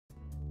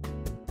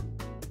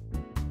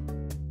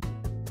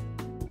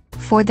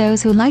For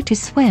those who like to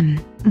swim,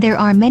 there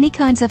are many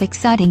kinds of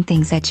exciting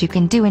things that you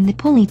can do in the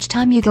pool each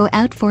time you go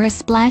out for a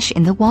splash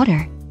in the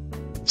water.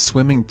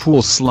 Swimming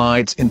pool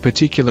slides in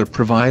particular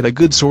provide a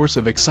good source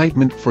of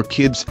excitement for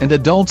kids and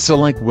adults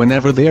alike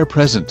whenever they are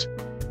present.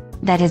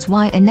 That is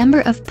why a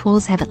number of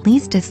pools have at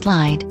least a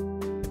slide.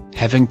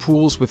 Having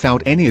pools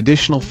without any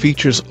additional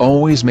features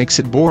always makes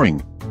it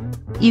boring.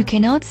 You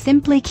cannot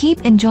simply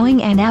keep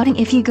enjoying an outing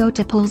if you go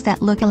to pools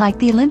that look like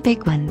the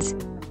Olympic ones.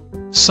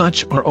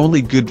 Such are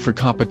only good for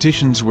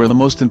competitions where the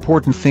most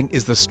important thing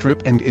is the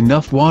strip and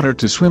enough water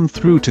to swim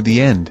through to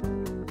the end.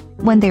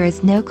 When there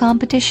is no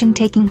competition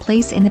taking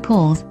place in the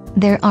pools,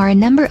 there are a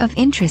number of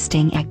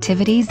interesting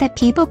activities that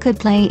people could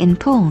play in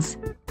pools.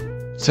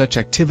 Such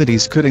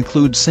activities could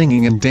include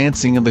singing and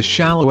dancing in the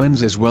shallow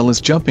ends as well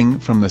as jumping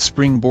from the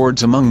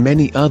springboards among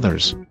many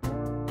others.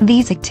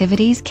 These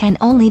activities can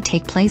only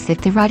take place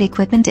if the right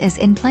equipment is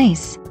in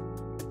place.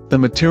 The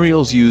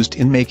materials used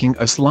in making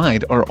a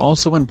slide are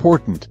also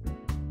important.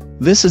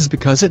 This is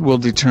because it will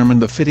determine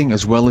the fitting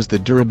as well as the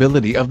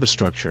durability of the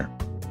structure.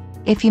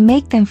 If you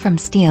make them from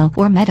steel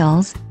or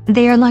metals,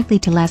 they are likely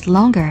to last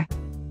longer.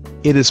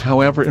 It is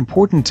however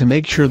important to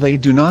make sure they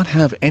do not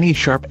have any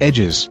sharp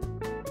edges.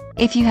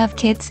 If you have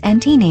kids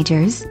and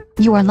teenagers,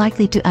 you are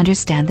likely to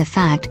understand the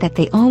fact that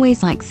they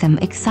always like some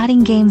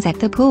exciting games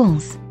at the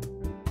pools.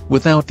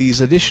 Without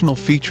these additional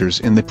features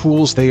in the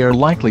pools, they are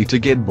likely to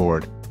get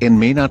bored and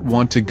may not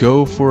want to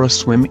go for a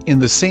swim in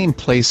the same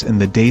place in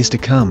the days to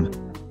come.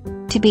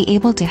 To be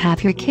able to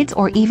have your kids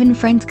or even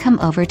friends come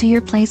over to your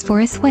place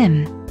for a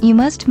swim, you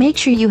must make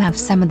sure you have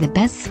some of the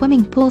best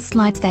swimming pool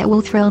slides that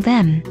will thrill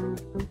them.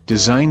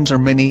 Designs are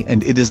many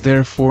and it is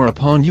therefore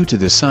upon you to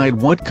decide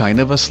what kind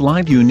of a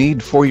slide you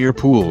need for your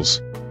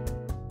pools.